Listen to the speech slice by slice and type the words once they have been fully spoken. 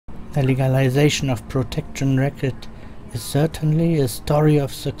The legalization of protection racket is certainly a story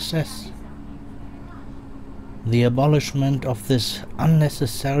of success. The abolishment of this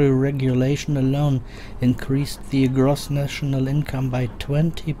unnecessary regulation alone increased the gross national income by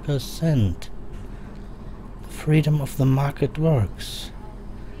 20%. The freedom of the market works,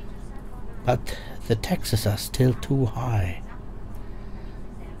 but the taxes are still too high.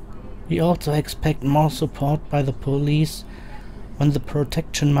 We also expect more support by the police when the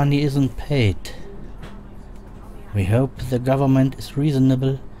protection money isn't paid. We hope the government is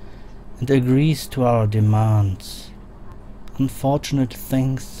reasonable and agrees to our demands. Unfortunate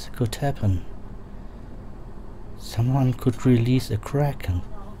things could happen. Someone could release a kraken.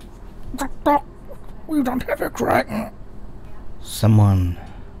 But we don't have a kraken. Someone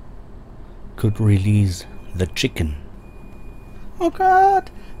could release the chicken. Oh God!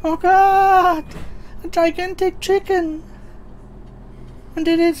 Oh God! A gigantic chicken! And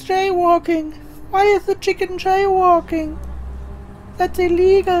it is jaywalking! Why is the chicken jaywalking? That's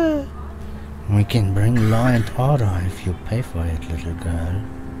illegal! We can bring law and order if you pay for it, little girl.